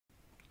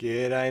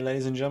G'day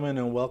ladies and gentlemen,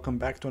 and welcome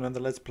back to another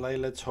Let's Play,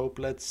 Let's Hope,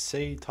 Let's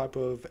See type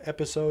of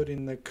episode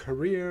in the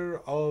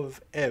career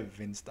of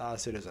Ev in Star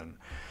Citizen.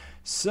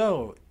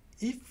 So,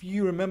 if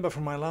you remember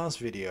from my last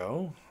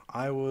video,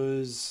 I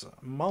was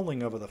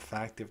mulling over the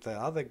fact if the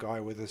other guy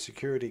with the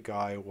security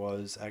guy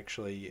was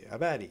actually a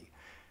baddie.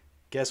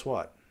 Guess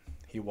what?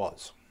 He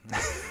was.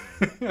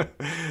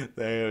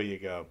 There you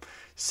go.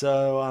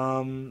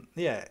 So,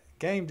 yeah,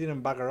 game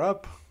didn't bugger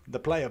up, the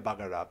player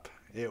buggered up.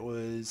 It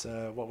was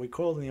what we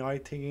call in the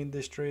IT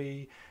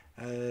industry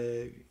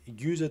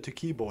user to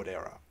keyboard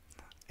error.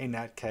 In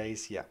that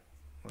case, yeah.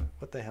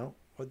 What the hell?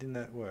 Why didn't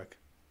that work?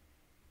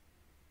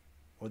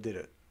 Or did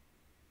it?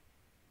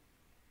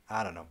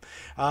 I don't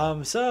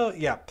know. So,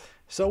 yeah.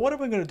 So what are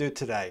we going to do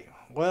today?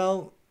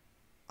 Well,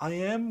 I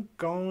am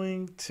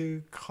going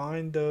to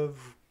kind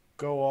of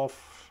go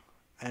off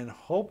and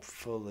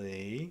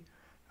hopefully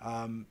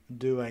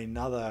do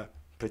another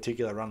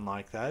particular run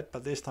like that,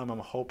 but this time I'm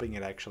hoping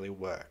it actually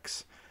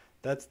works.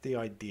 That's the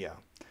idea.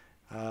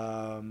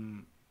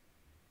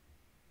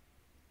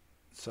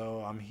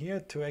 So I'm here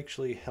to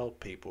actually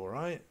help people,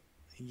 right?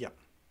 Yep.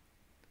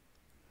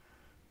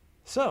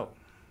 So,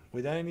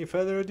 without any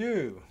further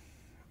ado,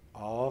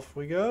 off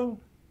we go.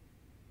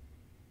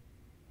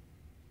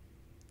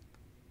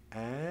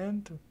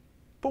 And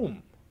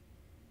boom.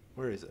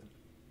 Where is it?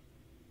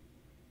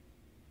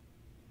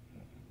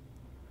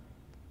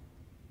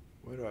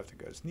 Where do I have to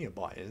go? It's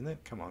nearby, isn't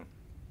it? Come on.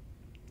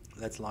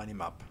 Let's line him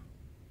up.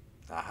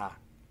 Aha.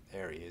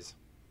 There he is.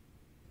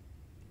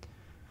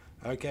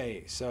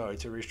 Okay, so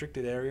it's a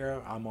restricted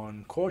area. I'm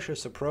on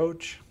cautious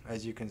approach.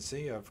 As you can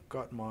see, I've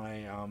got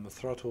my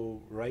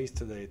throttle raised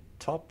to the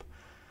top.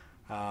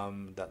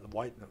 That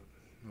white,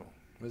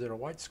 was it a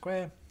white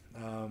square?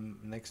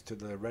 Next to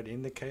the red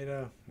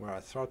indicator where I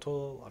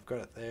throttle. I've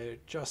got it there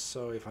just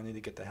so if I need to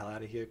get the hell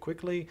out of here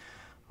quickly,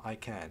 I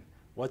can.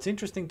 What's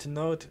interesting to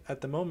note at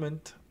the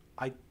moment,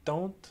 I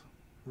don't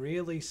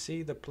really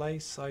see the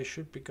place I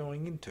should be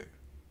going into.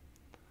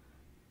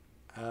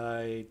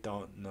 I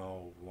don't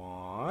know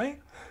why.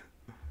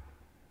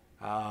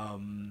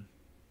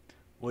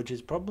 Which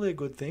is probably a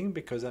good thing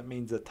because that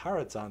means the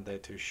turrets aren't there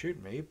to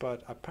shoot me,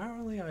 but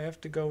apparently I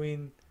have to go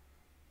in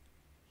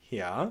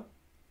here.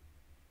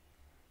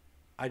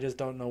 I just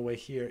don't know where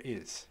here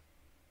is.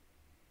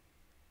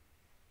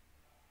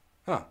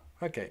 Ah,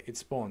 okay, it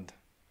spawned.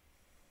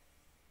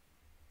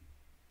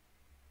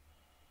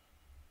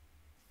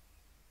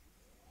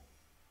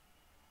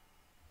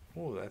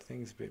 Oh, that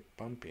thing's a bit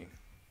bumpy.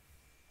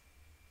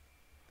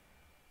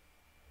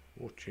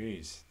 Oh,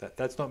 jeez.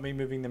 That's not me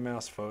moving the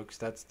mouse, folks.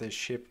 That's the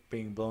ship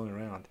being blown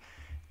around.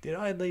 Did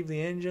I leave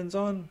the engines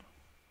on?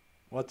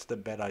 What's the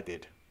bet I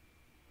did?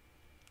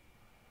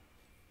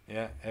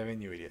 Yeah,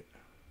 Evan, you idiot.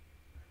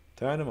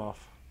 Turn them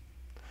off.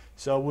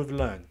 So we've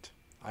learned.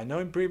 I know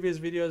in previous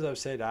videos I've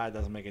said, it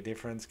doesn't make a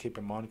difference. Keep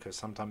them on because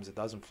sometimes it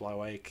doesn't fly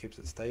away. It keeps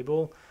it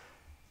stable.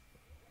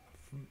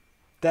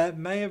 That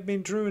may have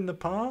been true in the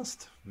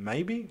past.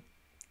 Maybe.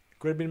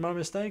 Could have been my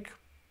mistake.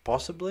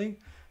 Possibly.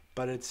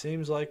 But it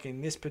seems like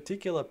in this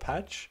particular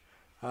patch,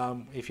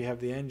 if you have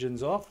the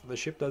engines off, the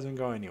ship doesn't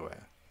go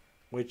anywhere,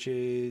 which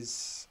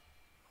is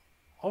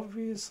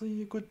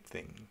obviously a good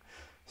thing.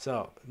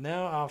 So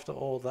now after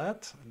all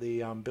that,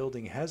 the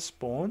building has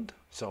spawned.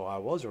 So I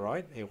was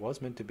right. It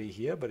was meant to be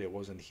here, but it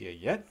wasn't here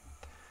yet.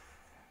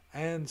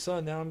 And so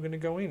now I'm going to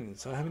go in.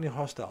 So how many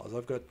hostiles?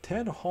 I've got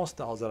 10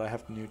 hostiles that I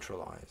have to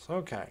neutralize.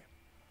 Okay.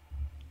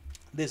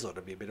 This ought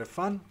to be a bit of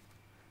fun.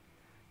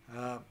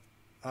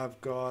 I've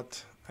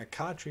got a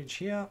cartridge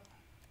here.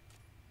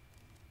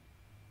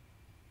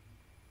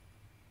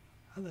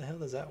 How the hell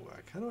does that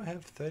work? How do I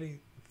have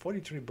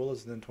 43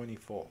 bullets and then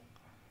 24?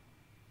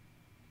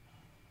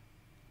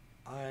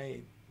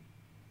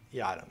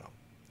 Yeah, I don't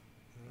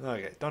know.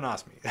 Okay, don't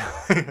ask me.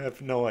 I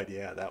have no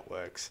idea how that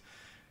works.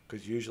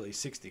 Because usually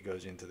 60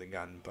 goes into the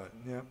gun, but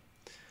yeah.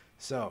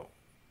 So,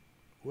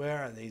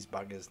 where are these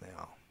buggers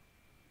now?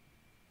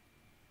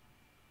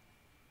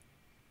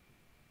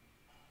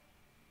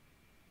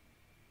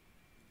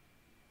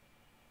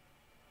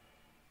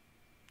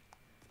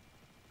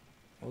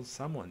 Well,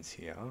 someone's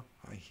here.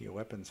 I hear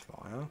weapons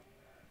fire. I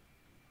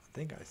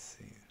think I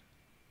see it.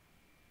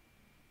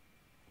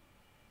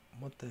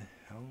 What the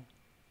hell?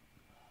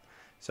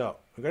 So,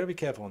 we've got to be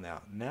careful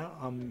now. Now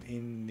I'm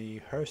in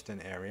the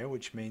Hurston area,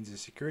 which means the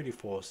security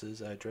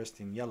forces are dressed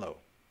in yellow.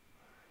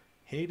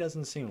 He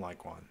doesn't seem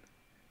like one.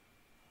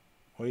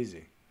 Or is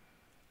he?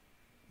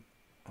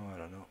 Oh, I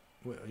don't know.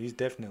 Well, he's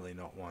definitely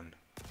not one.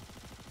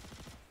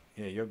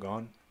 Yeah, you're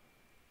gone.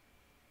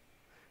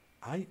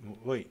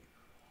 Wait.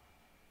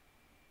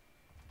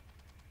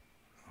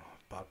 Oh,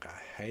 fuck,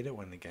 I hate it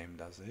when the game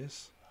does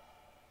this.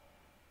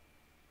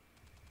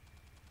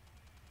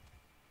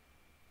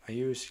 Are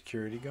you a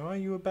security guy? Are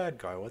you a bad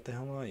guy? What the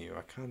hell are you?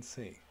 I can't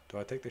see. Do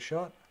I take the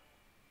shot?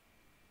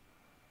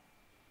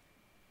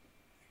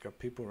 Got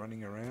people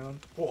running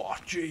around. Oh,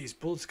 jeez,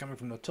 bullets coming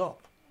from the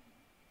top.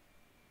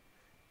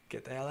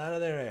 Get the hell out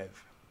of there,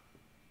 Ev.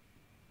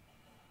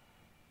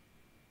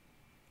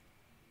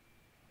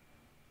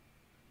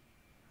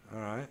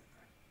 Alright.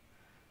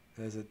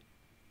 There's a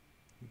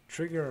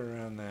trigger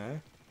around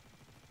there.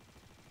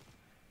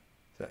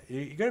 So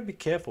you got to be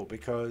careful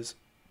because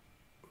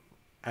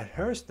at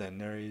Hurston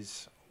there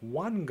is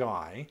one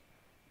guy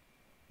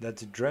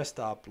that's dressed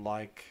up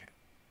like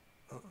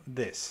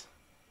this.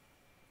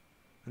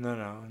 No,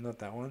 not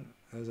that one.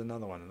 There's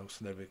another one that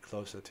looks a little bit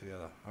closer to the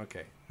other.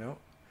 Okay, no.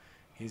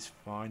 He's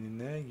fine in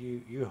there.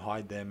 You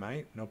hide there,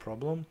 mate. No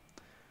problem.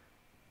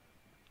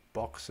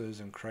 Boxes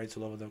and crates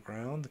all over the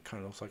ground.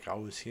 Kind of looks like I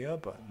was here,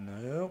 but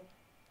no.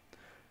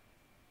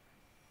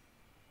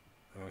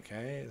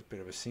 Okay, it's a bit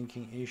of a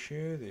sinking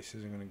issue. This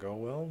isn't going to go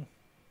well.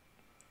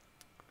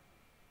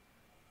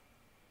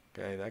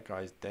 Okay, that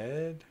guy's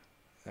dead.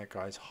 That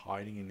guy's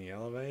hiding in the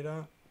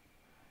elevator.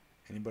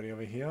 Anybody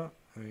over here?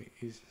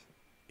 He's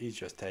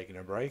just taking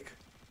a break.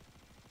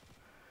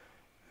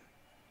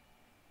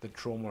 The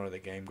trauma of the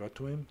game got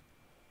to him.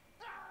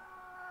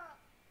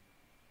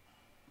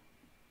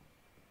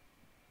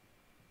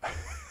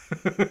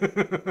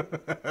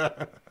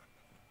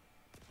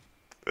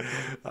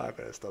 I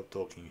better stop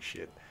talking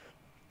shit.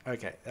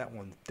 Okay, that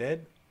one's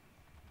dead.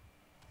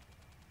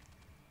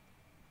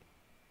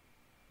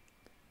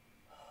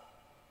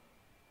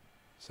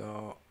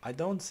 So I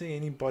don't see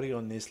anybody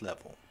on this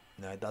level.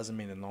 Now it doesn't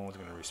mean that no one's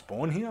going to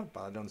respawn here,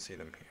 but I don't see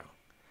them here.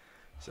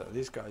 So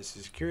this guy's a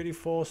security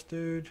force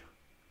dude.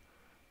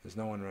 There's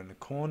no one around the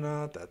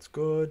corner. That's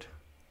good.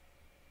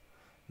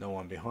 No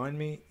one behind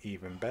me.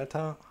 Even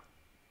better.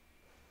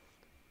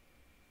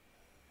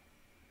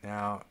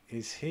 Now,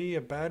 is he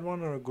a bad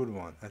one or a good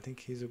one? I think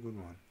he's a good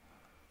one.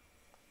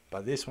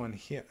 But this one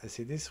here, I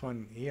see this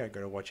one here I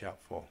gotta watch out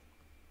for.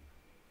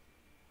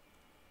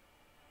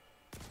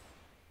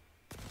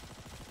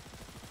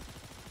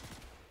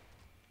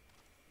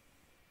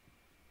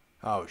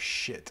 Oh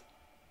shit.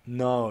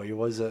 No, it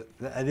was a...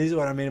 This is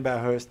what I mean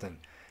about Hurston.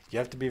 You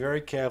have to be very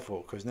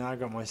careful, because now I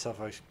got myself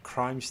a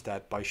crime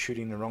stat by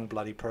shooting the wrong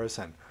bloody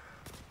person.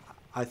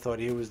 I thought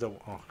he was the...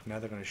 Oh, now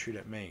they're going to shoot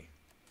at me.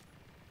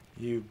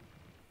 You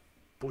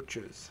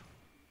butchers.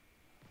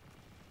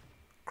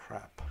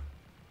 Crap.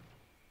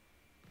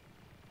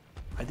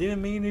 I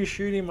didn't mean to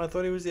shoot him. I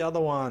thought he was the other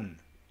one.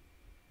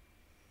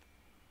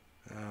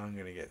 Oh, I'm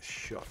going to get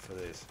shot for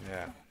this.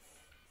 Yeah.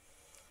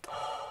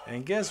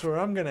 And guess where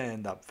I'm going to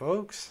end up,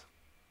 folks?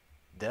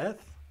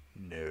 Death?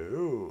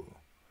 No.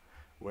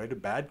 Where do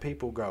bad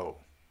people go?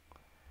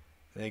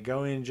 They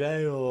go in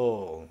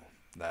jail.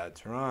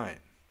 That's right.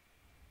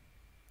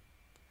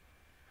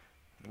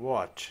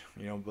 Watch.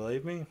 You don't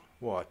believe me?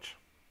 Watch.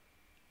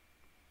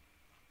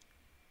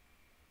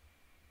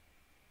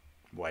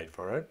 Wait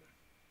for it.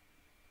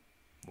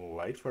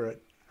 Wait for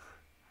it.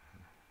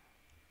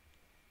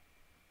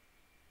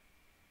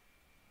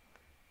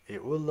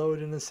 It will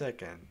load in a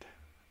second.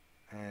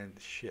 And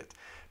shit.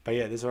 But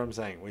yeah, this is what I'm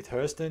saying. With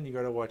Hurston, you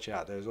got to watch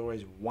out. There's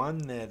always one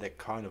there that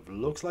kind of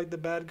looks like the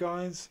bad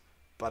guys,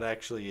 but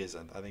actually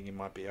isn't. I think he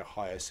might be a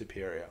higher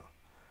superior.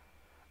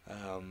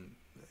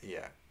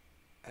 Yeah.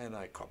 And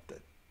I copped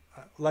it.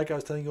 Like I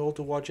was telling you all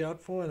to watch out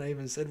for, and I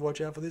even said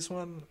watch out for this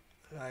one,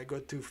 I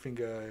got two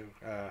finger,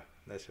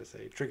 let's just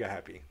say, trigger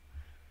happy.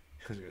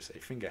 I was going to say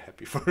finger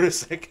happy for a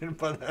second,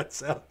 but that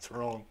sounds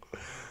wrong.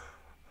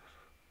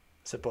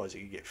 Suppose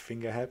you could get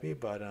finger happy,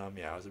 but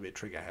yeah, I was a bit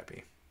trigger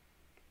happy.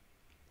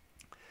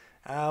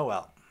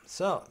 Well,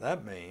 so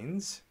that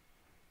means,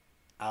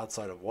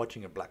 outside of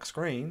watching a black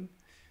screen,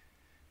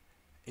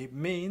 it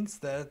means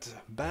that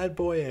Bad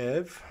Boy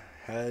Ev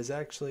has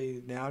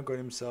actually now got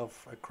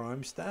himself a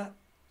crime stat.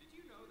 Did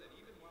you know that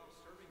even while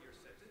serving your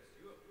sentence,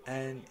 you have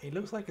And it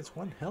looks like it's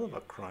one hell of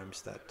a crime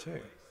stat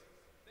too.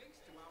 thanks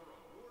to our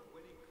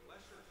award-winning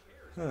Klesher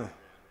Cares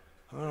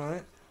Huh.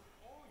 Alright.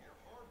 all your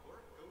hard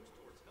work goes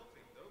towards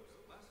helping those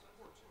less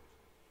fortunate.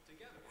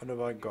 Together, What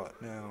have I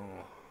got now?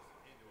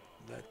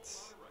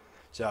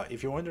 So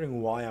if you're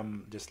wondering why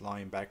I'm just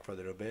lying back for a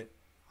little bit,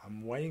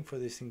 I'm waiting for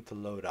this thing to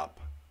load up.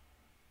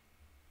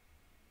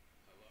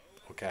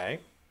 Okay.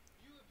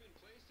 you have been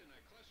placed in a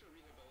Klesher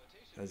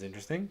rehabilitation That's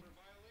interesting. for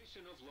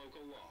violation of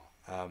local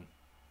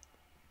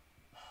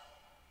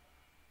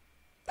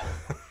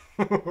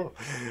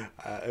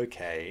law.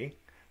 Okay.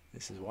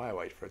 This is why I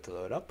wait for it to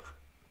load up.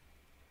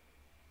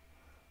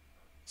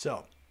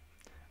 So,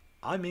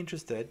 I'm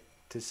interested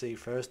to see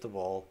first of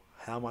all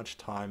how much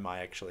time I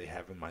actually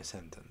have in my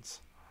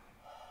sentence.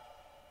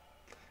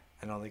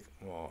 And I think,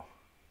 well,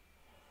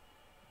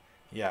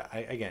 yeah,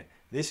 again,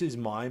 this is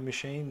my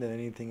machine than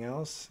anything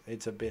else.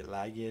 It's a bit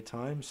laggy at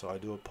times, so I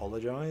do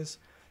apologize.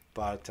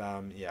 But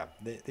yeah,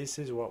 this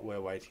is what we're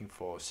waiting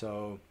for.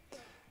 So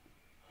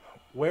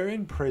we're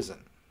in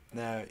prison.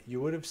 Now,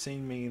 you would have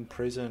seen me in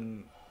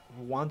prison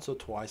once or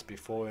twice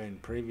before in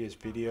previous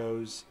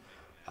videos.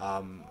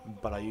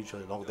 But I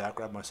usually logged out,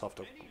 grabbed myself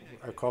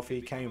a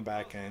coffee, came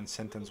back, and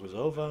sentence was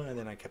over, and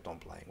then I kept on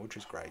playing, which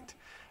is great.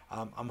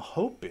 I'm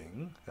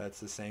hoping that's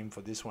the same for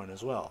this one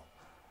as well.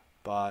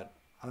 But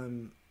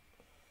I'm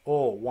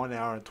 1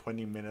 hour and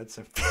 20 minutes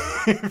and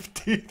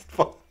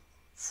 55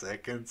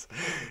 seconds.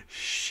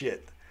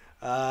 Shit.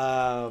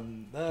 No,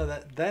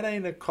 that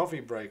ain't a coffee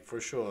break for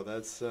sure.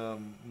 That's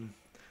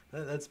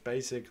That's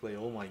basically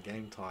all my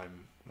game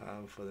time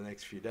for the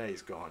next few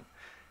days gone.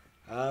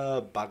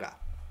 Bugger.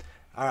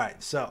 All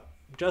right, so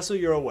just so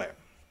you're aware,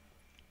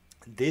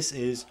 this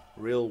is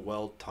real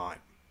world time.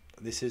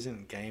 This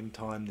isn't game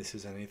time. This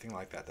isn't anything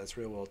like that. That's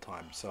real world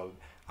time. So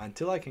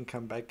until I can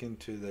come back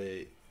into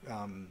the,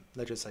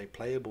 let's just say,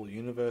 playable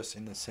universe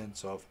in the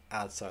sense of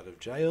outside of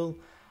jail,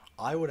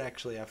 I would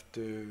actually have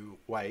to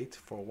wait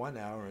for 1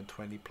 hour and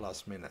 20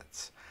 plus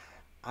minutes.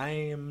 I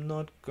am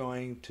not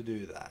going to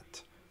do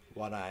that.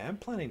 What I am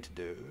planning to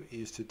do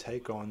is to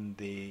take on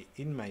the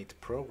inmate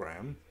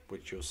program,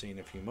 which you'll see in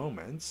a few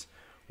moments,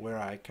 where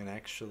I can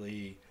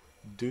actually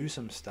do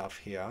some stuff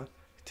here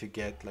to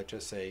get, let's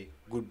just say,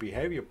 good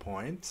behavior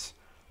points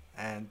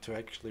and to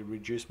actually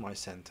reduce my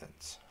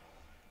sentence.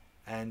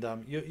 And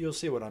you'll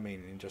see what I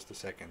mean in just a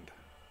second.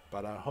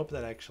 But I hope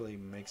that actually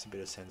makes a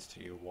bit of sense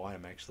to you why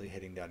I'm actually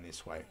heading down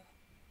this way.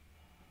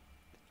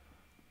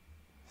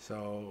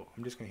 So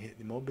I'm just going to hit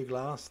the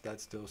mobiGlas.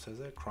 That still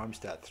says it. Crime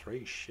stat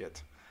 3.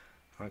 Shit.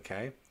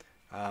 Okay.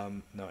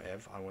 No,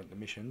 Ev. I want the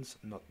missions,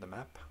 not the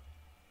map.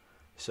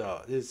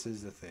 So this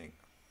is the thing.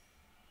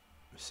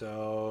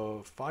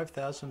 So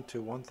 5,000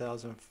 to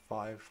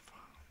 1,005.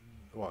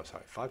 Well,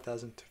 sorry,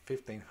 5,000 to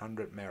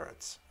 1,500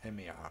 merits.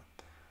 MER.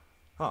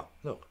 Oh,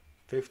 look.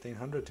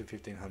 1,500 to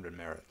 1,500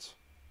 merits.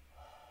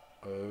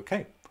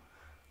 Okay.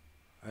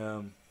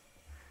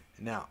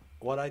 Now,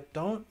 what I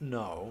don't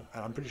know,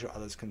 and I'm pretty sure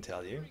others can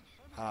tell you,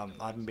 I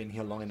haven't been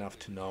here long enough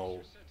to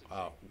know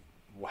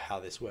how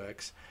this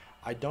works.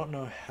 I don't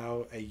know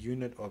how a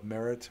unit of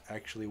merit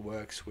actually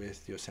works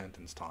with your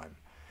sentence time.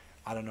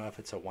 I don't know if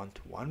it's a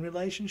one-to-one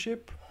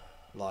relationship,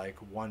 like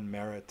 1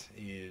 merit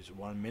is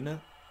 1 minute.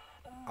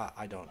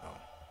 I don't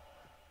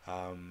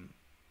know.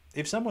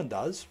 If someone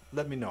does,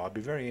 let me know. I'd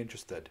be very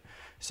interested.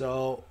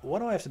 So what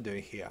do I have to do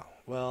here?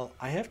 Well,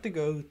 I have to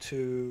go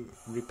to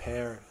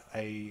repair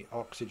a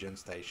oxygen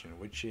station,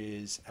 which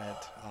is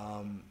at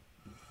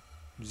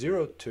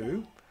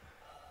 02,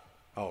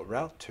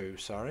 route 2,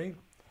 sorry,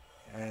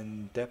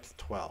 and depth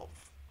 12.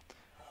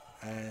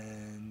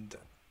 And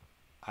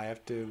I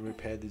have to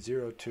repair the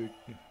 02,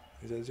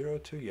 is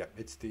it 02? Yeah,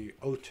 it's the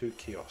O2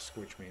 kiosk,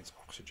 which means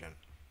oxygen.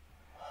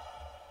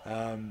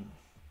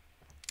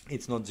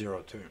 It's not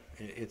 02,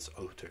 it's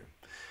O2.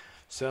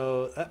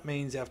 So that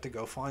means you have to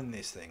go find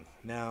this thing.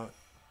 Now,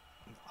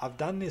 I've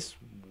done this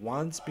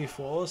once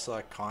before, so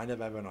I kind of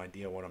have an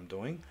idea what I'm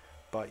doing,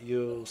 but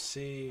you'll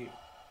see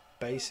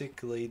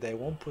basically they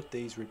won't put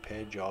these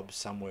repair jobs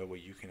somewhere where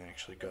you can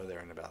actually go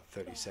there in about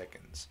 30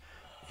 seconds.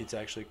 It's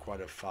actually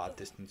quite a far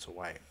distance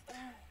away.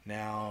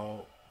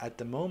 Now, at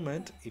the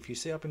moment, if you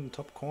see up in the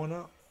top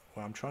corner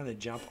where I'm trying to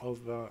jump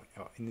over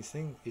in this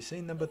thing, you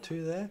see number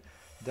 2 there?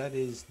 That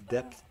is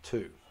depth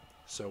 2.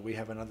 So we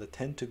have another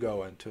 10 to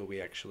go until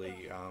we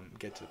actually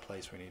get to the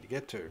place we need to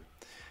get to,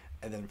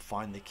 and then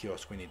find the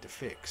kiosk we need to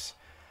fix.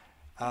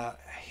 A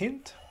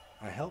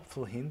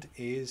helpful hint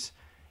is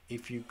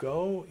if you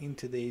go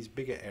into these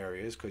bigger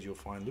areas, because you'll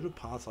find little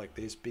paths like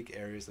this, big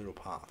areas, little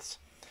paths.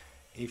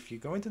 If you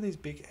go into these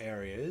big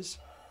areas,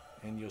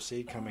 and you'll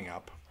see it coming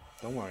up,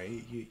 don't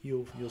worry,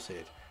 you'll see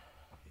it.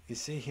 You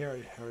see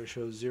here how it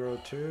shows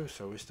 02,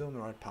 so we're still on the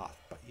right path.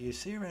 But you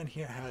see around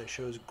here how it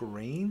shows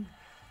green,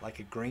 like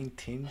a green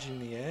tinge in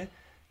the air?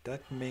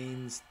 That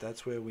means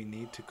that's where we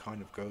need to kind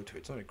of go to.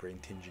 It's not a green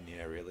tinge in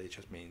the air really, it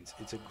just means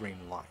it's a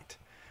green light.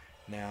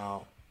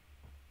 Now,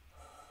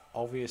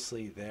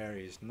 obviously there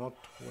is not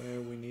where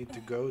we need to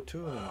go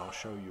to, and I'll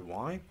show you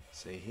why.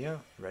 See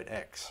here, red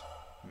X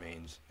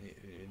means it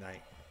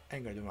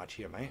ain't gonna do much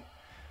here, mate.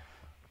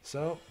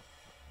 So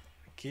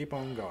keep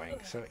on going.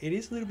 So it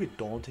is a little bit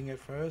daunting at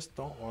first,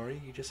 don't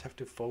worry, you just have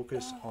to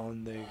focus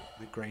on the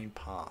green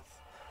path.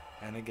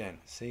 And again,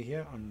 see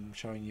here, I'm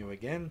showing you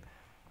again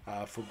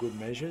for good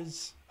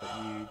measures, but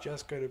you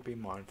just got to be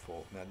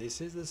mindful. Now this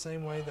is the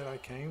same way that I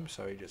came,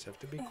 so you just have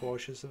to be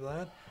cautious of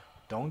that.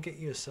 Don't get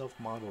yourself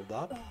muddled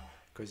up,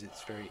 because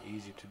it's very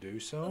easy to do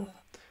so.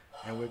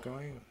 And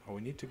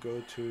we need to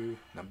go to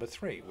number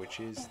 3,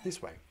 which is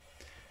this way.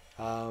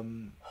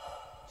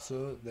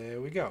 So there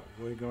we go,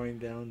 we're going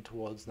down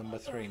towards number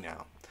 3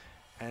 now.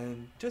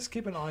 And just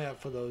keep an eye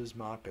out for those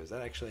markers,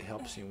 that actually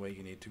helps you where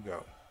you need to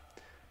go.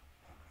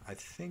 I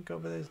think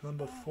over there's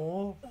number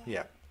 4.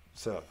 Yeah,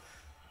 so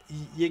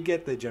you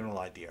get the general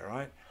idea,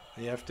 right?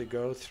 You have to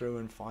go through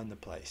and find the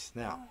place.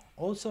 Now,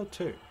 also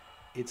too,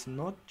 it's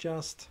not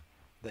just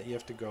that you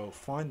have to go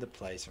find the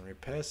place and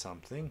repair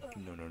something.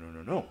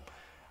 No.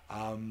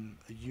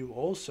 You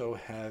also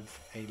have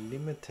a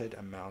limited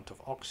amount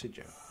of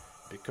oxygen.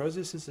 Because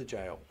this is a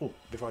jail. Oh,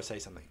 before I say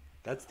something,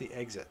 that's the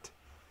exit.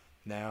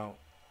 Now,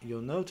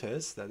 you'll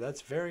notice that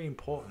that's very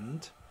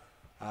important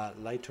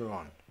later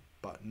on,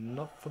 but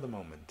not for the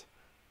moment.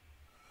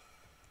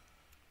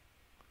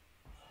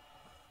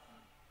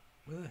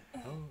 Where the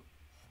hell?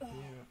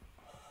 Yeah.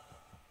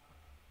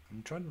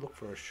 I'm trying to look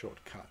for a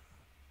shortcut.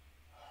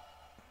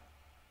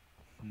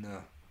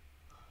 No.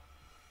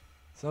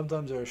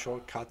 Sometimes there are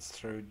shortcuts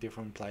through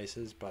different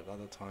places, but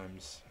other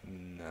times,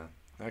 no.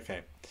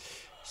 Okay.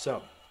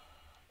 So,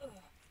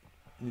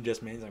 It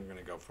just means I'm going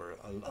to go for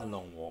a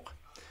long walk.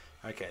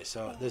 Okay,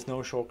 so there's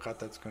no shortcut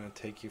that's going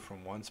to take you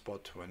from one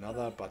spot to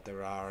another, but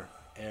there are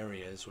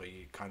areas where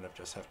you kind of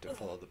just have to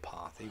follow the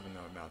path, even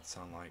though it might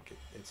sound like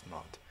it's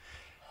not.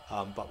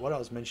 But what I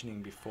was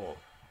mentioning before,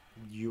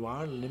 you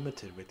are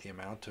limited with the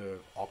amount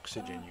of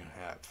oxygen you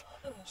have.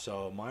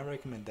 So my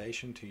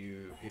recommendation to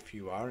you, if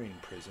you are in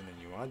prison and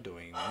you are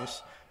doing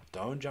this,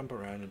 don't jump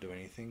around and do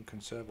anything.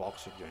 Conserve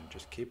oxygen.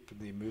 Just keep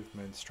the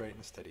movement straight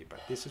and steady.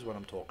 But this is what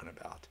I'm talking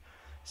about.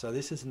 So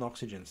this is an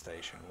oxygen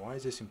station. Why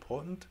is this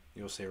important?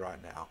 You'll see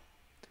right now.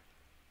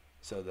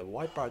 So the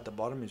white bar at the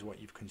bottom is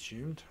what you've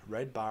consumed.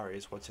 Red bar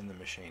is what's in the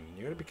machine. And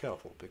you got to be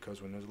careful, because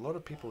when there's a lot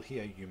of people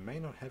here, you may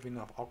not have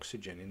enough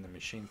oxygen in the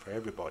machine for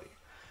everybody.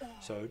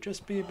 So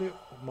just be a bit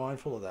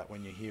mindful of that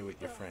when you're here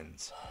with your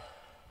friends.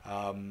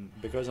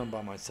 Because I'm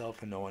by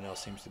myself and no one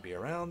else seems to be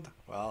around,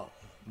 well,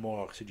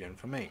 more oxygen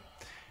for me.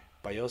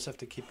 But you also have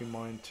to keep in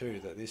mind too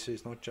that this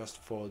is not just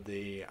for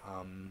the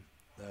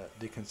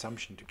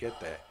consumption to get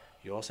there.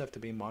 You also have to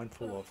be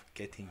mindful of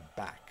getting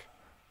back.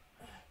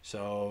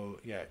 So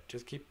yeah,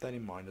 just keep that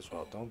in mind as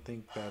well. Don't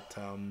think that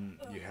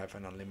you have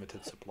an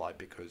unlimited supply,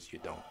 because you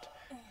don't.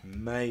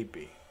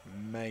 Maybe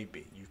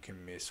you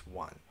can miss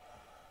one,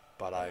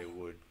 but I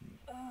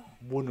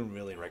wouldn't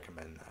really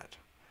recommend that,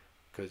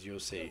 because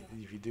you'll see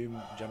if you do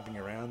jumping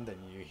around and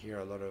you hear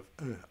a lot of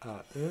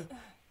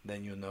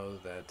then you'll know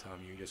that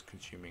you're just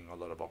consuming a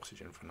lot of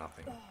oxygen for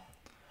nothing.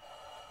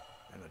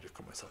 And I just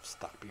got myself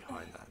stuck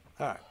behind that.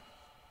 Alright,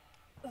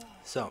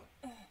 so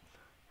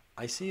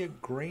I see a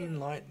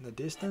green light in the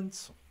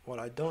distance. What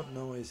I don't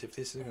know is if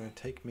this is going to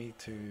take me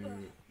to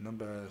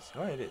number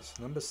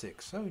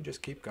 6. So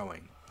just keep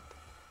going.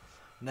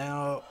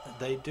 Now,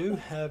 they do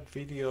have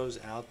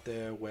videos out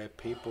there where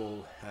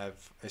people have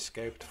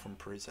escaped from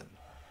prison,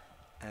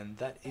 and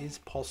that is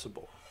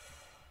possible.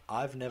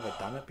 I've never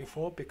done it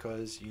before,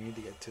 because you need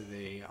to get to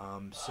the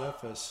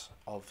surface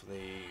of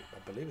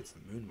I believe it's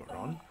the moon we're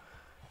on,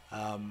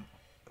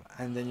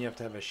 and then you have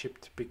to have a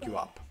ship to pick you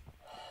up.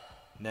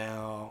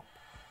 Now,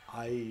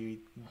 how do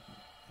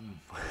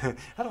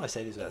I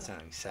say this without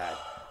sounding sad?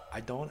 I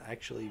don't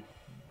actually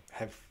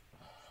have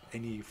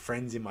any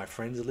friends in my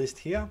friends list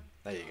here.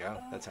 There you go.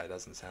 That's how it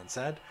doesn't sound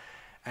sad.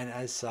 And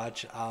as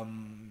such,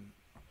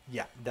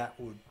 yeah, that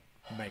would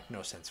make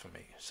no sense for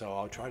me. So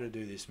I'll try to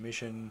do this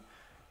mission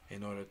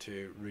in order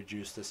to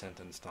reduce the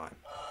sentence time.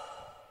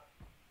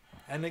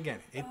 And again,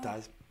 it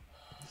does,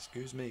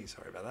 excuse me,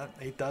 sorry about that.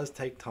 It does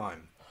take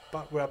time,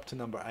 but we're up to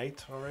number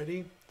 8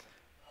 already.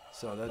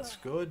 So that's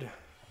good.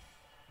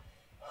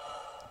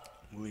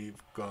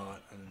 We've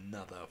got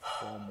another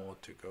 4 more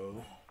to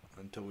go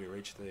until we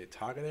reach the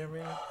target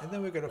area, and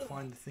then we're going to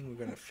find the thing we're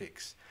going to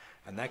fix,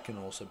 and that can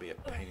also be a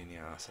pain in the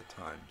ass at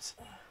times.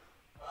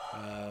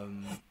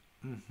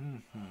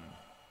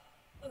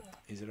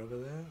 Is it over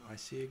there? I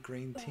see a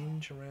green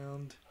tinge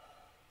around.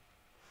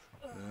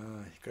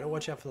 You got to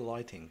watch out for the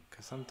lighting,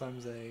 because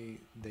sometimes they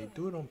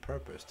do it on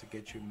purpose to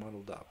get you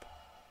muddled up.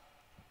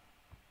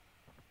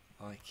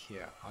 Like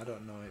here, I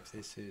don't know if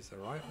this is the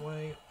right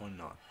way or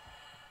not.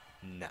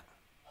 Nah.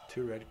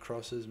 2 red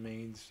crosses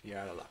means you're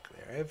out of luck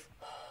there, Ev.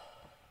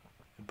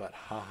 But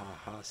ha ha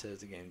ha, says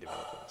the game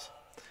developers.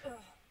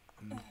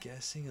 I'm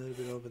guessing a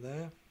little bit over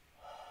there.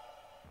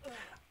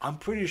 I'm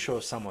pretty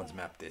sure someone's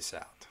mapped this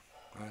out.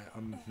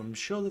 I'm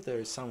sure that there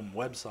is some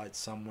website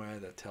somewhere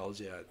that tells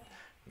you I'm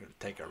going to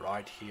take a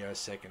right here,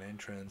 second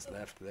entrance,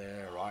 left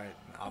there, right,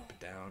 up,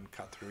 down,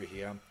 cut through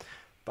here.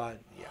 But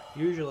yeah,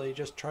 usually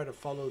just try to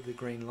follow the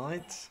green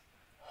lights,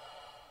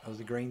 or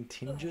the green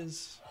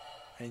tinges,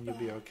 and you'll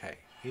be okay.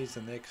 Here's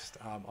the next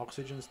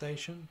oxygen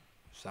station.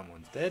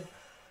 Someone's dead,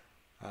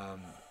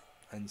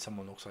 and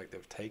someone looks like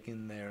they've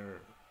taken their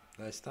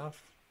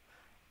stuff.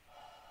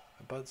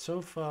 But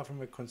so far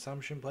from a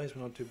consumption place,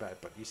 we're not too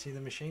bad. But you see the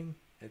machine?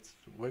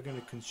 We're going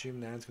to consume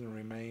now. It's going to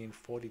remain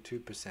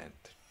 42%,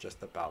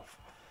 just above,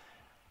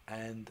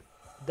 and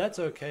that's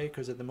okay,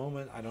 because at the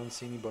moment I don't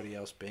see anybody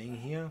else being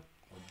here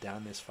or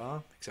down this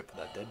far, except for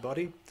that dead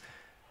body.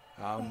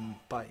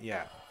 But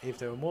yeah, if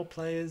there were more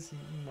players, you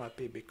might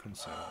be a bit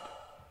concerned.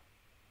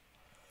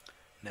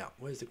 Now,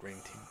 where's the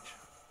green tinge?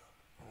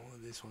 Oh,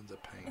 this one's a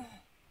pain.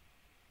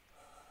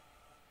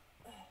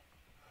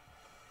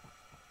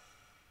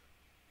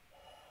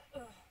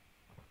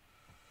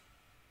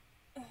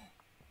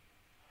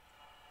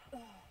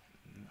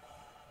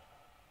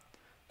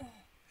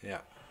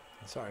 Yeah,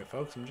 sorry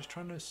folks, I'm just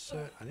trying to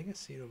search. I think I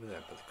see it over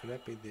there, but could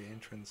that be the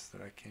entrance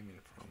that I came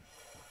in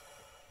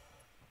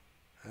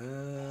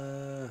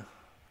from?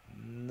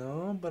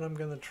 No, but I'm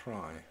gonna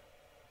try.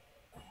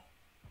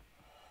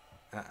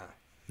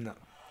 No,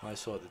 I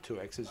saw the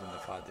 2 X's in the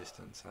far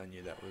distance. I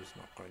knew that was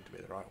not going to be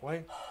the right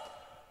way.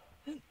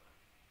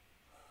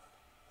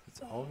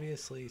 It's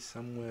obviously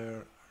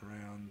somewhere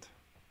around.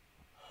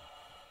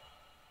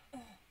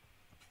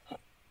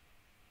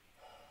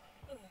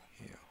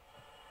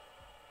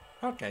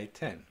 Okay,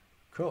 10.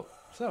 Cool.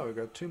 So we've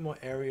got 2 more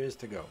areas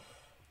to go.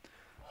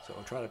 So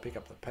we'll try to pick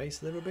up the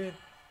pace a little bit.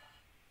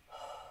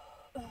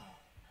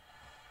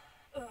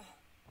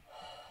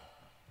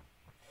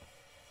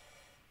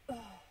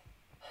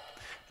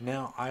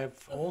 Now,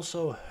 I've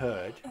also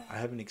heard, I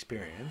haven't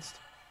experienced,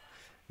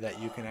 that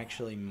you can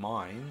actually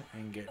mine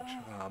and get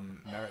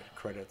merit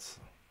credits,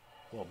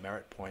 well,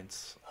 merit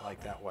points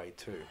like that way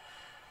too.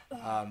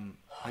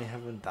 I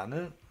haven't done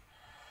it.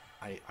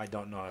 I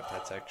don't know if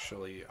that's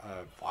actually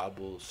a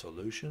viable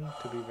solution,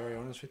 to be very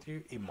honest with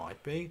you. It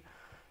might be.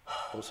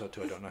 Also,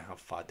 too, I don't know how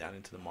far down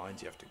into the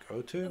mines you have to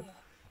go to.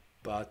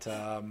 But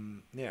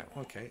yeah,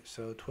 okay,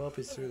 so 12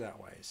 is through that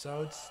way.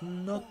 So it's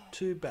not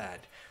too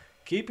bad.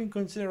 Keep in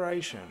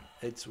consideration,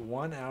 it's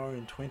 1 hour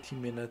and 20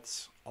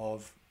 minutes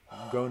of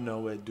go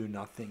nowhere, do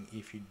nothing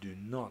if you do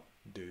not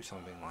do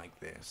something like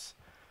this.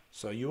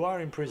 So you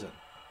are in prison.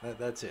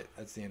 That's it.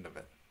 That's the end of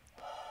it.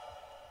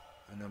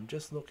 And I'm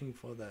just looking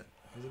for that.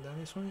 Is it down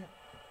this way?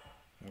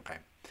 Okay.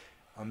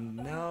 I'm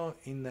now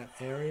in that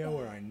area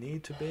where I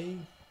need to be,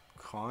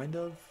 kind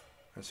of,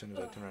 as soon as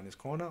I turn around this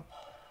corner.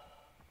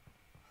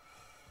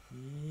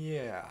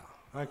 Yeah,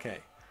 okay.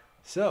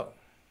 So,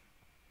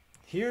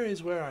 here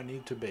is where I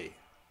need to be.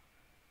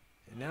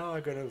 And now I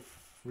gotta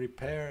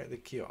repair the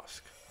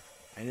kiosk.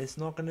 And it's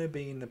not gonna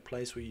be in the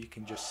place where you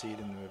can just see it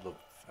in the middle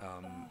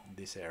of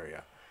this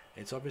area.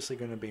 It's obviously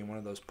gonna be in one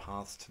of those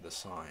paths to the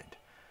side.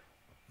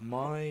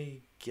 My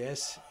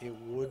guess it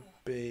would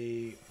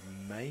be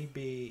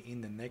maybe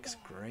in the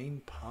next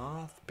green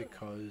path,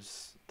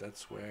 because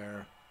that's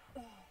where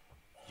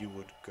you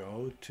would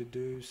go to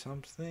do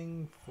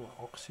something for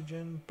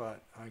oxygen,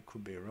 but I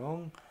could be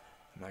wrong,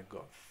 and I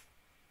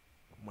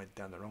went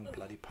down the wrong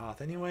bloody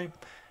path anyway.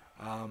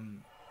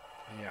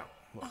 Yeah,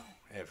 well,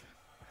 Ev.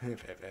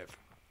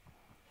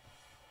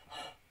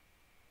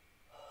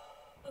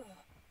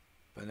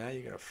 But now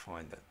you gotta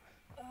find it.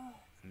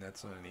 And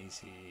that's not an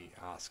easy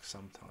ask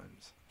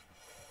sometimes.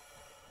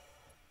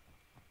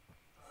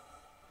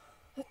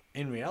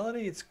 In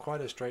reality, it's quite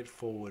a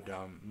straightforward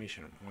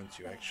mission once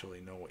you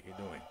actually know what you're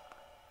doing.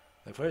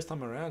 The first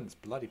time around, it's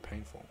bloody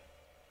painful.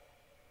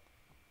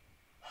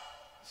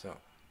 So,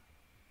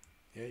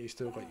 yeah, you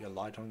still got your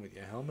light on with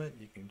your helmet.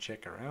 You can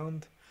check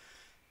around,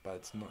 but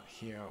it's not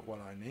here what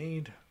I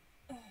need.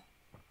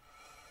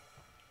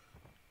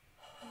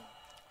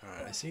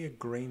 Alright, I see a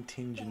green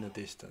tinge in the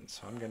distance,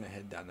 so I'm going to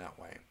head down that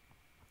way.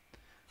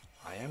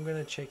 I am going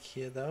to check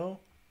here though.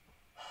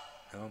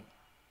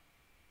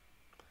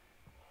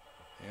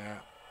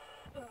 Yeah.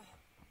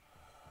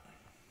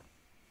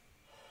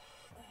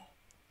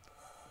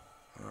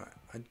 Alright,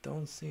 I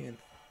don't see an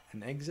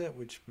exit,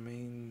 which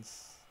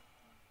means...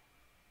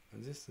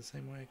 Is this the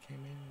same way I came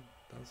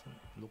in? Doesn't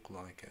look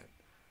like it.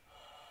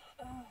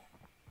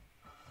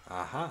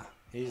 Aha!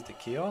 Here's the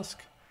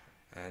kiosk,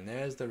 and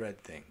there's the red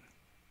thing.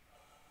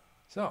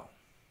 So.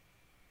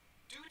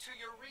 Due to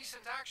your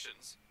recent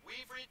actions,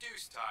 we've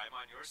reduced time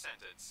on your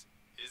sentence.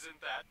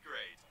 Isn't that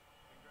great?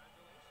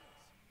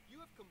 Congratulations. You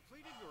have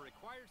completed your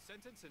required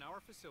sentence in our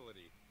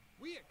facility.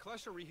 We at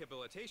Klesher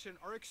Rehabilitation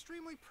are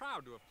extremely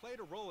proud to have played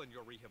a role in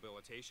your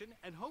rehabilitation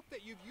and hope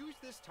that you've used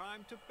this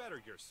time to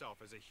better yourself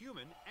as a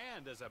human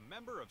and as a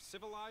member of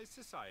civilized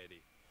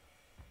society.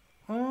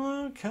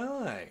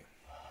 Okay.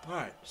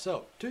 Alright,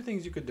 so 2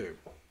 things you could do,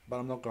 but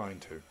I'm not going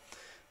to.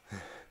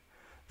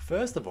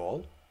 First of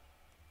all,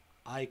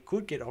 I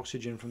could get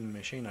oxygen from the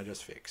machine I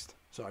just fixed,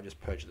 so I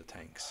just purged the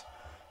tanks.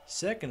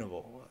 Second of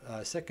all,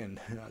 second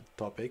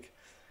topic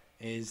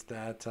is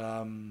that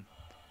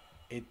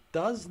it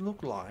does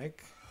look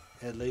like,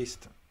 at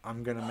least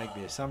I'm going to make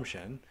the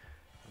assumption,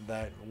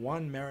 that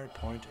 1 merit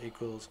point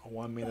equals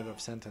 1 minute of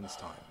sentence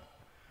time.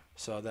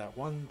 So that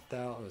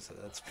 1,000,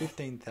 that's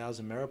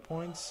 15,000 merit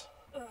points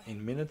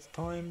in minutes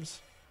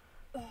times.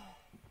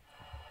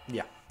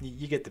 Yeah,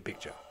 you get the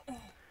picture.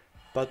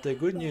 But the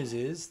good news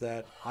is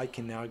that I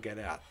can now get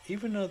out.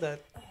 Even though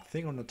that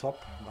thing on the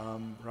top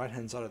right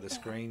hand side of the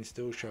screen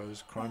still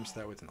shows crime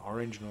stat with an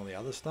orange and all the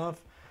other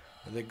stuff,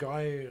 the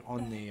guy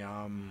on the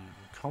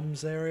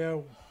comms area,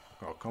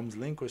 or comms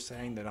link, was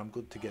saying that I'm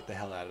good to get the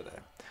hell out of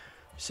there.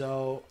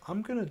 So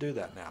I'm going to do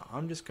that now.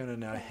 I'm just going to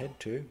now head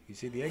to, you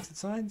see the exit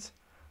signs?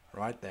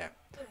 Right there.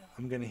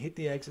 I'm going to hit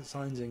the exit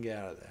signs and get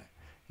out of there.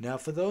 Now,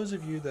 for those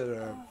of you that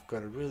have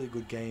got a really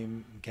good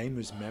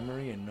gamer's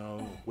memory and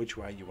know which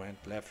way you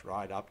went, left,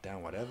 right, up,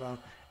 down, whatever,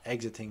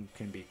 exiting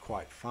can be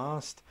quite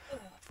fast.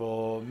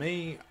 For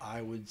me,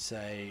 I would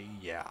say,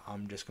 yeah,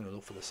 I'm just going to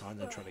look for the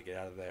signs and try to get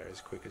out of there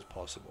as quick as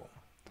possible.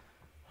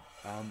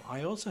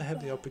 I also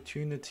have the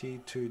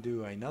opportunity to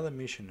do another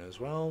mission as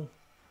well.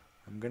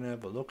 I'm going to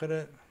have a look at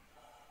it.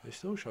 It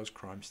still shows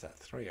crime stat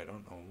 3. I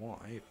don't know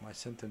why. If my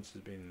sentence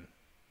has been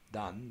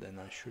done, then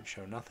I should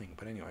show nothing.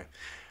 But anyway,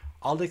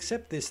 I'll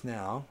accept this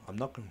now. I'm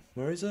not going...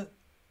 Where is it?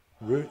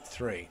 Route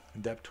 3,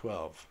 Depth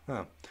 12.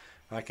 Huh.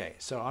 Okay,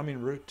 so I'm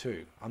in Route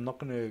 2. I'm not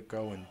going to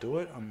go and do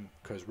it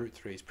because Route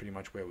 3 is pretty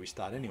much where we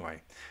start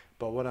anyway.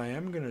 But what I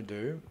am going to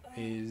do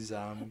is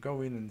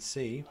go in and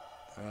see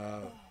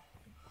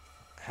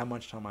how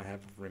much time I have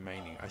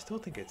remaining. I still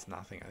think it's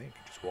nothing. I think you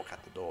can just walk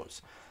out the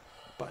doors.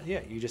 But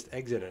yeah, you just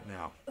exit it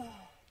now.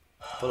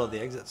 Follow the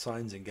exit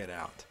signs and get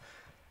out.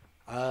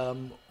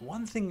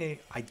 One thing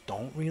I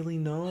don't really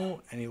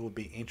know, and it would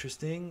be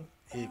interesting,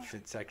 if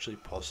it's actually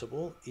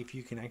possible, if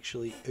you can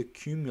actually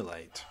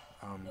accumulate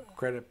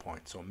credit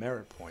points or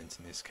merit points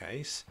in this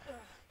case.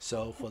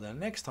 So for the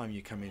next time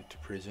you come into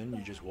prison,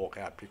 you just walk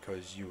out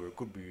because you were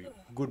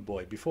a good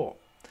boy before.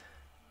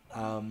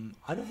 I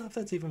don't know if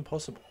that's even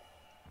possible.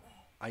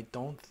 I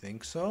don't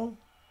think so.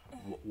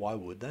 Why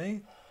would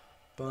they?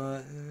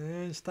 But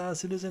Star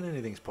Citizen,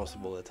 anything's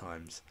possible at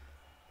times.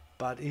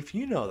 But if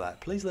you know that,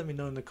 please let me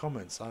know in the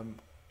comments. I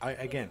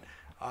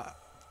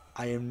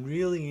am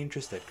really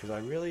interested because I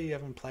really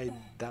haven't played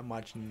that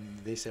much in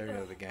this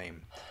area of the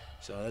game.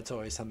 So that's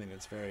always something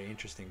that's very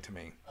interesting to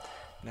me.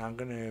 Now I'm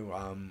going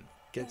to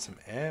get some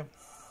air.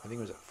 I think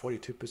it was at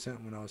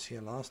 42% when I was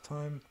here last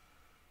time.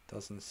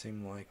 Doesn't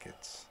seem like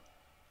it's...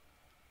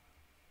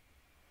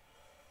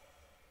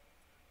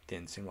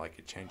 Didn't seem like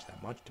it changed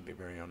that much, to be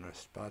very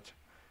honest. But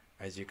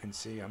as you can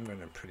see, I'm going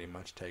to pretty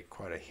much take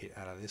quite a hit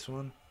out of this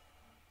one.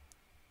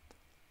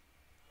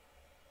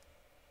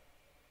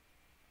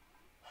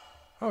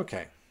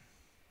 Okay.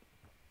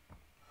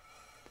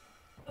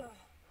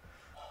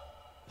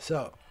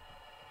 So,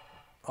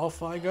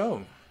 off I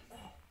go.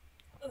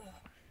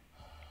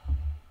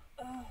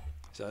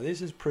 So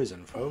this is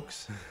prison,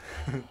 folks.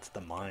 It's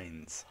the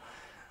mines.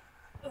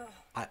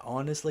 I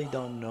honestly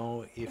don't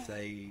know if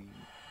they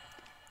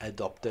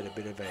adopted a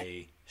bit of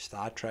a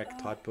Star Trek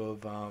type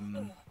of,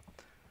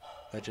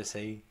 let's just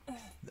say,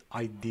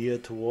 idea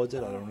towards it.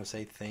 I don't want to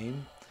say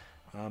theme.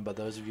 But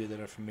those of you that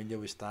are familiar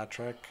with Star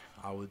Trek,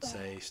 I would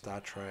say Star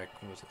Trek,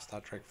 what was it,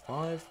 Star Trek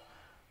 5?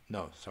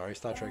 No, sorry,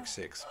 Star Trek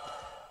 6.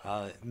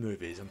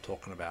 Movies I'm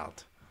talking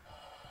about.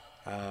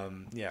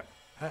 Yeah,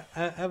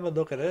 have a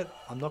look at it.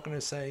 I'm not going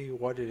to say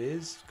what it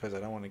is because I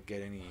don't want to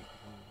get any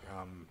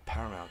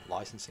Paramount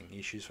licensing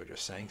issues for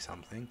just saying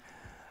something.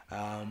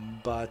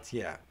 But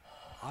yeah,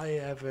 I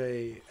have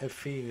a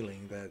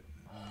feeling that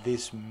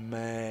this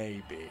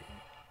may be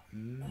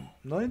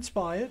not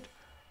inspired,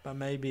 but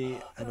maybe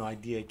an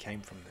idea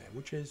came from there,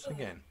 which is,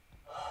 again,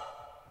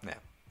 now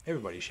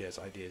everybody shares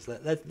ideas.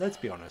 Let's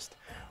be honest.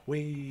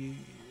 We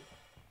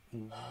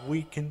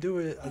can do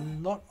a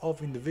lot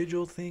of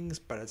individual things,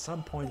 but at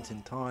some point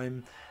in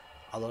time,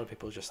 a lot of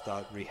people just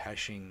start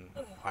rehashing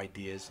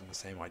ideas and the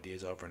same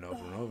ideas over and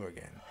over and over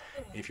again.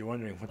 If you're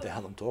wondering what the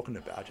hell I'm talking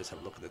about, just have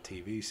a look at the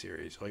TV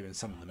series or even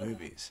some of the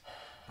movies.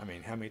 I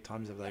mean, how many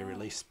times have they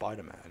released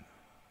Spider-Man?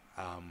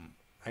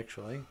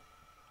 Actually,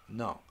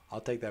 no,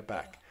 I'll take that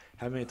back.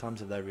 How many times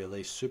have they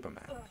released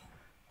Superman?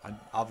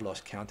 I've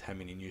lost count how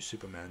many new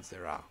Supermans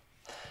there are.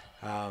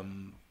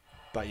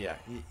 But yeah,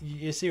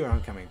 you see where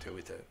I'm coming to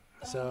with it.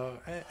 So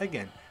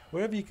again,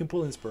 wherever you can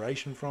pull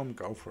inspiration from,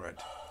 go for it.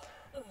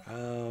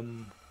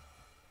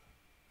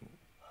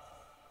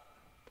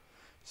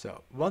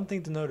 So one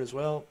thing to note as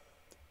well,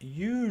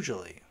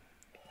 usually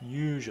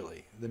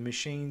the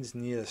machines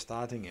near the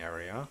starting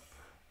area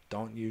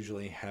don't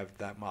usually have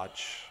that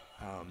much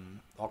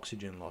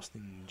oxygen lost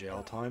in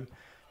jail time,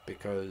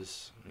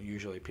 because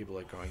usually people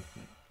are going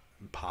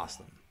past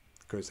them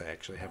because they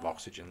actually have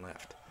oxygen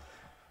left.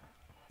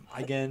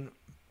 Again,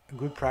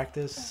 good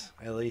practice.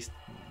 At least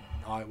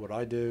what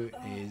I do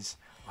is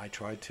I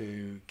try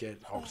to get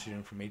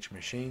oxygen from each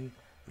machine.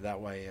 That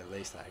way at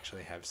least I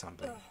actually have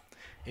something.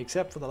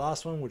 Except for the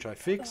last one, which I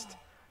fixed.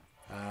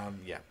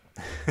 Yeah.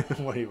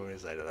 What do you want to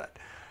say to that?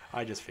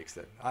 I just fixed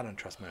it. I don't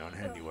trust my own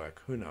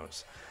handiwork. Who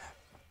knows?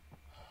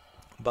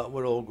 But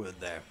we're all good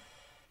there.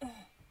 I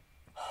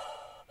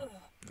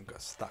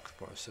got stuck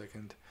for a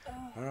second.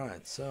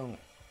 Alright, so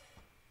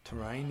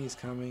terrain is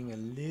coming a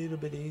little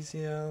bit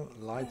easier.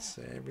 Lights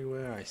are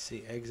everywhere. I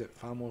see exit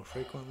far more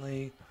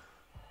frequently.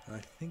 I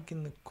think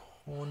in the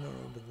corner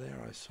over there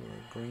I saw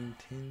a green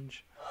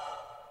tinge.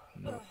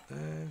 Not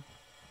there.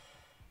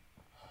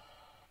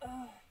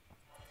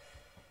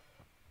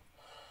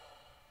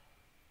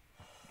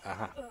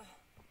 Aha.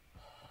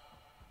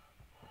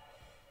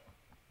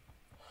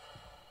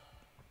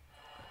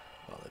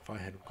 Well, if I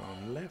had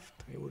gone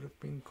left, it would have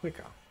been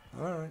quicker.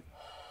 Alright.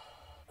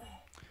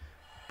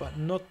 But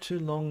not too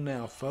long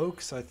now,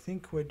 folks. I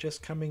think we're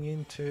just coming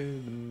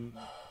into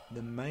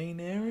the main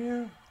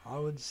area, I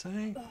would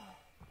say.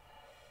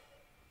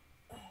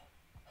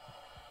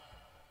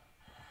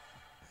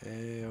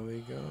 There we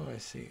go. I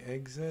see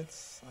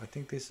exits. I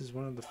think this is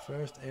one of the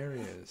first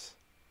areas.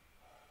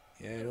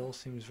 Yeah, it all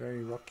seems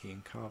very rocky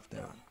and carved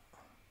out.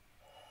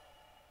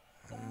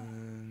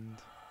 And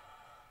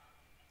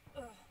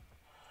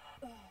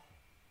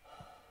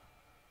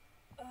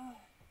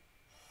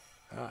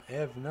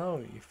Ev,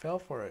 no, you fell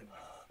for it.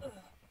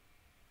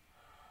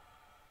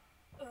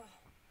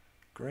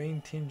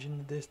 Green tinge in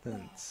the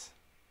distance.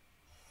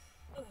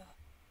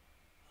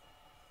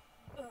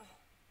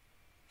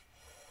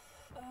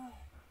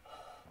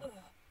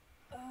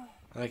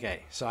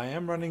 Okay, so I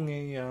am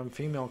running a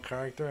female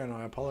character, and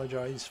I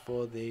apologize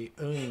for the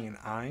and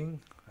ahhing.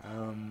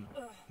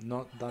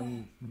 Not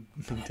done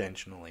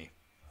intentionally.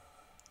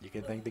 You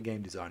can thank the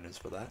game designers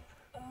for that.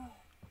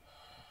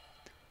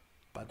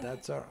 But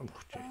that's our... Oh,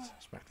 jeez,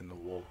 smacked in the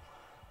wall.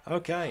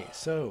 Okay,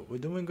 so we're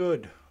doing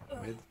good.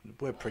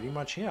 We're pretty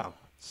much here.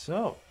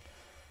 So,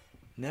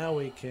 Now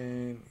we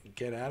can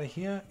get out of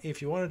here.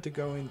 If you wanted to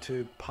go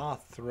into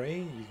path 3,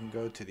 you can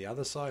go to the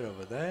other side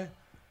over there.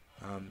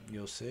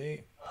 You'll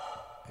see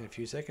in a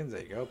few seconds.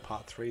 There you go,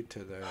 part 3 to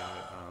the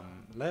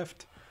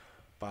left.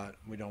 But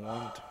we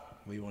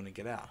want to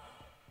get out.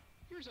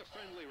 Here's a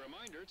friendly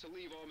reminder to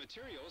leave all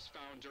materials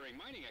found during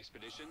mining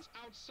expeditions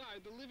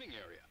outside the living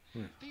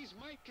area. These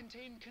might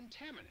contain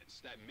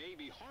contaminants that may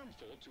be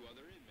harmful to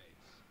other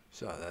inmates.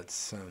 So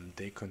that's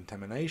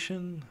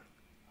decontamination.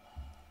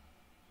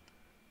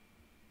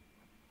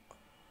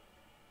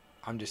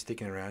 I'm just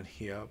sticking around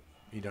here.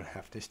 You don't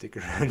have to stick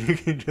around. You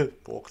can just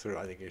walk through.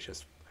 I think it's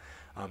just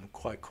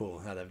quite cool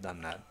how they've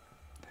done that.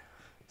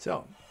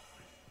 So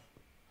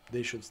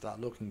they should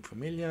start looking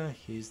familiar.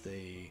 Here's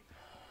the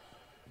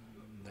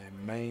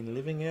main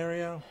living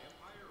area.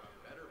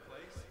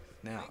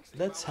 Now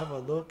let's have a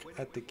look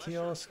at the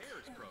kiosk,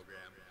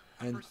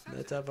 and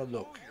let's have a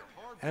look.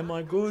 Am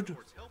I good?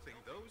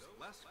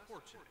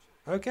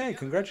 Okay,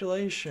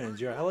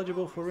 congratulations, you're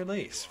eligible for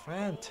release.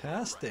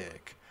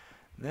 Fantastic.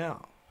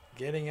 Now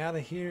getting out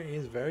of here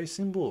is very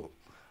simple.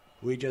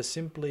 We just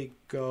simply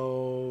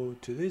go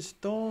to this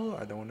door.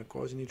 I don't want to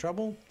cause any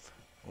trouble.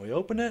 We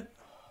open it.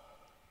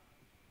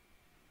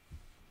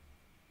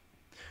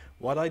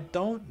 What I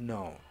don't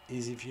know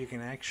is if you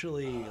can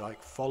actually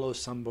like follow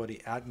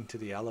somebody out into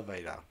the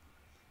elevator.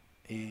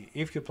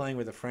 If you're playing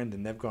with a friend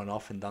and they've gone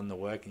off and done the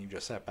work and you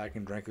just sat back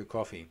and drank a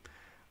coffee,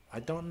 I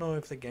don't know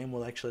if the game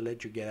will actually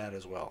let you get out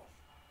as well.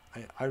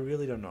 I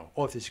really don't know.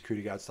 Or if the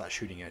security guard starts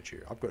shooting at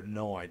you. I've got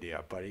no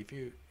idea. But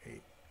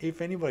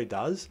if anybody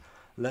does,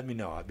 let me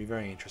know. I'd be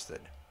very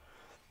interested.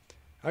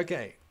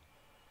 Okay.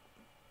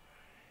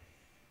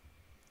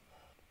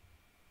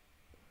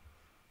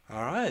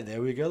 Alright,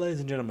 there we go,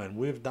 ladies and gentlemen.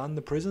 We've done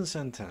the prison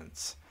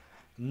sentence.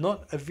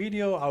 Not a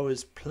video I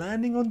was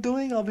planning on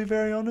doing, I'll be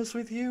very honest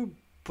with you.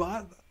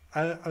 But,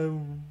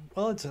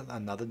 well, it's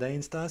another day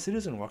in Star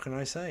Citizen. What can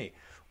I say?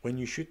 When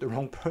you shoot the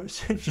wrong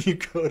person, you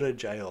go to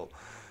jail.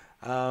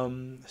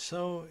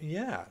 So,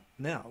 yeah.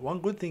 Now, one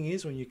good thing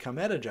is when you come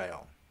out of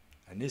jail,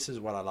 and this is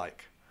what I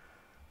like.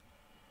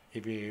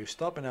 If you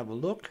stop and have a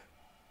look,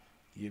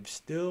 you've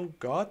still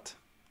got,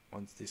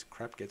 once this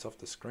crap gets off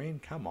the screen,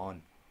 come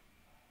on.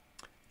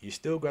 You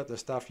still got the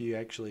stuff you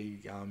actually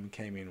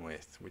came in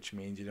with, which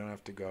means you don't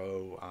have to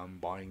go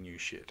buying new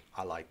shit.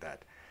 I like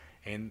that.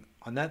 And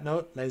on that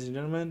note, ladies and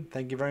gentlemen,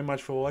 thank you very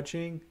much for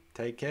watching.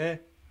 Take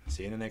care.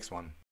 See you in the next one.